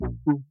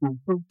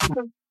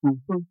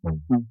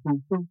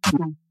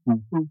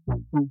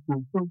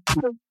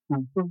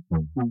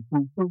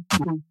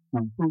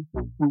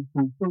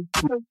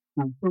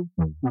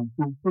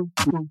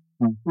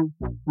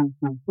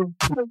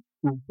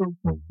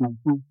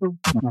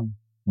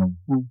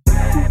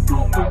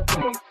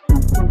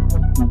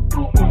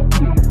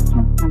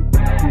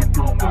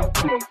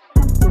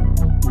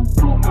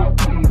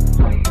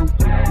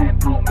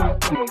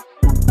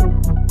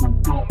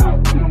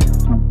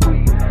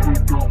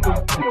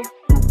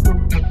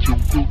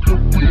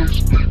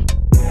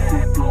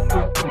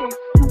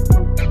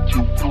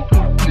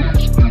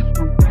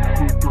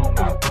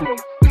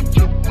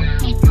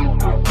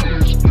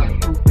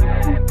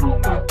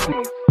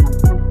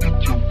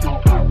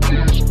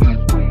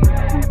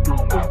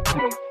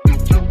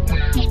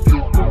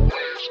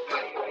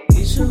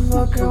Each a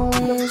fucking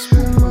wings,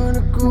 screaming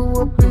to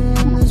go up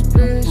in this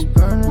bitch.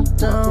 Burn it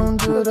down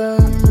to the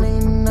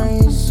late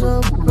nights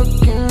up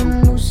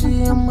again.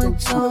 Lucy on my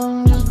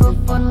tongue, just for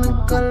fun to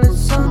call it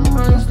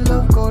sunrise.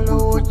 Love, call it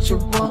what you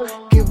want.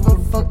 Give a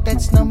fuck,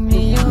 that's not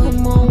me,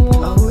 I'm on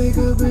one. I wake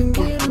up and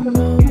get them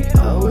up.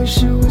 I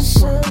wish it was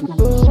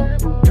simple.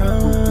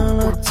 Drowning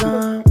all the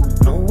time,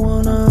 no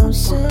one I'm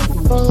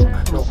sinful.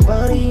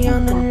 Nobody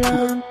on the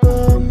line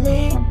but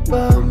me,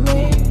 but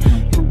me.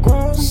 You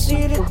gon'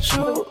 see the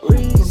true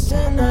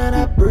reason that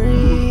I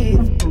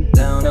breathe.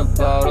 Down a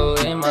bottle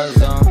in my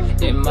zone,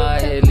 in my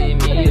head,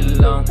 leave me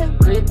alone.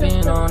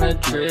 Gripping on the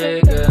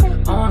trigger,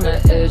 on the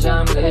edge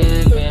I'm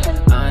living.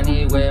 I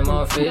need way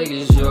more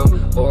figures, yo,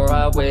 or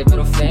I wave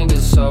middle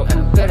fingers, so. And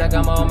I bet I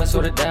got my moments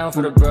sorted down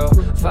for the bro.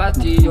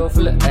 5-3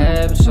 full of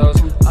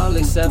episodes, all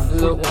except for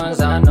the ones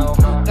I know.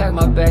 Pack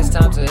my bags,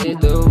 time to hit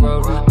the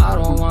road. I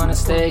don't wanna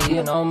stay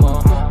here no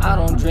more. I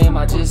don't dream,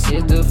 I just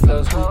hit the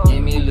flows.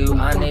 Give me loot,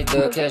 I need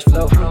the cash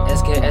flow.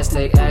 SKS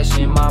take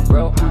action, my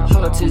bro.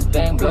 Politics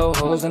bang, blow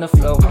holes in the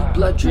flow.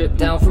 Blood drip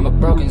down from a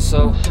broken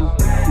soul.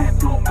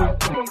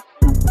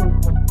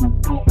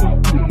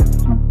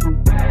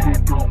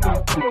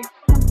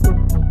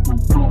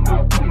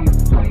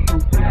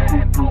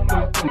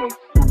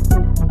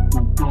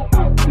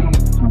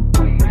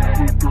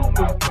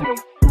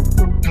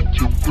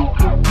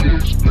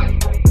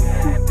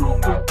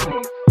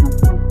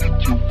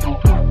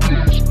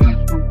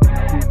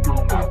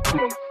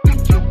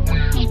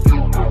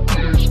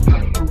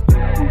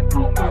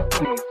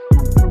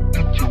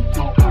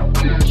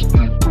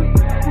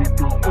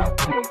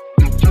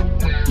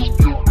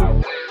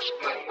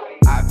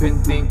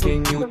 Been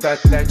thinking you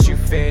thought that you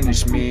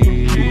finished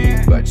me,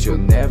 but you'll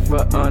never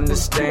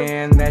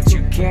understand that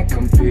you can't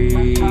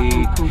compete.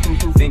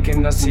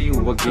 Thinking I'll see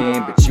you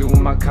again, but you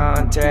in my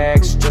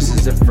contacts just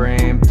as a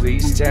friend.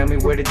 Please tell me,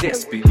 where did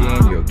this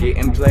begin? You're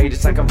getting played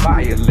just like a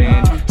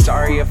violin.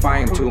 Sorry if I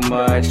am too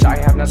much, I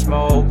have not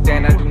smoked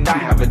and I do not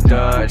have a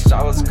Dutch.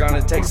 All it's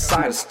gonna take is a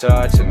slightest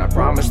touch, and I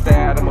promise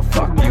that I'ma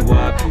fuck you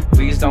up.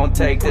 Please don't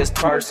take this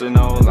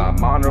personal,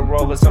 I'm on a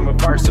roll, it's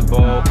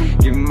unreversible.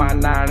 Give me my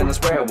 9 and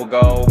that's where we'll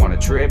go. On a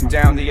trip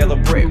down the yellow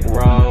brick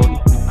road.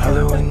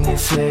 Holler when they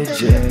say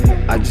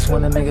yeah, I just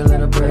wanna make a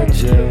little bread,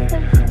 yeah.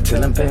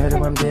 Till I'm fed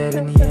or I'm dead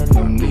in the end,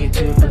 no need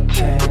to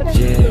pretend,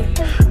 yeah.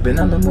 Been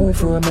on the move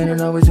for a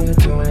minute, always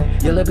into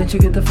it. Yellow bitch, you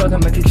get the fuck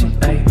out my kitchen,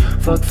 ayy.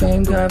 Fuck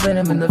fame, got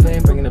venom in the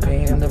vein, bringing the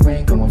pain in the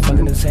rain. Going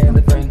fucking insane in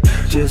the brain,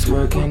 just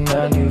working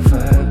 9 to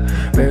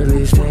 5,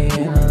 barely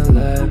staying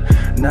alive.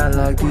 Not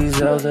like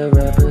these other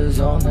rappers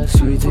on the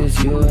streets,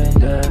 it's you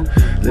and I.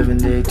 Living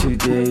day to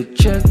day,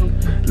 check.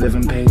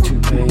 Living pay to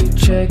pay,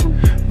 check.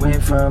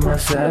 Went from a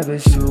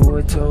savage to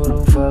a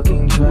total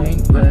fucking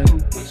train wreck.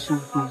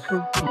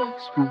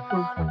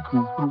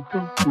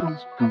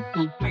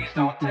 Please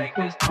don't take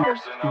this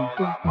personal,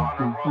 I'm on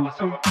a roll, it's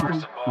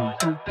unreversible.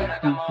 Bet I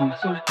got my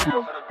moments sorted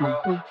down for the bro.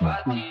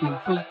 5-3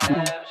 full of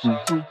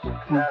episodes.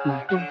 Not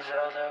like these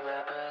other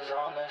rappers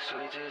on the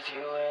streets, it's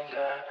you and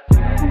I.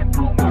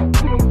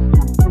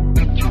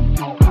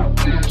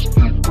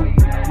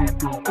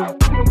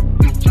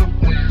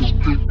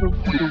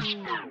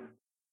 Thank you.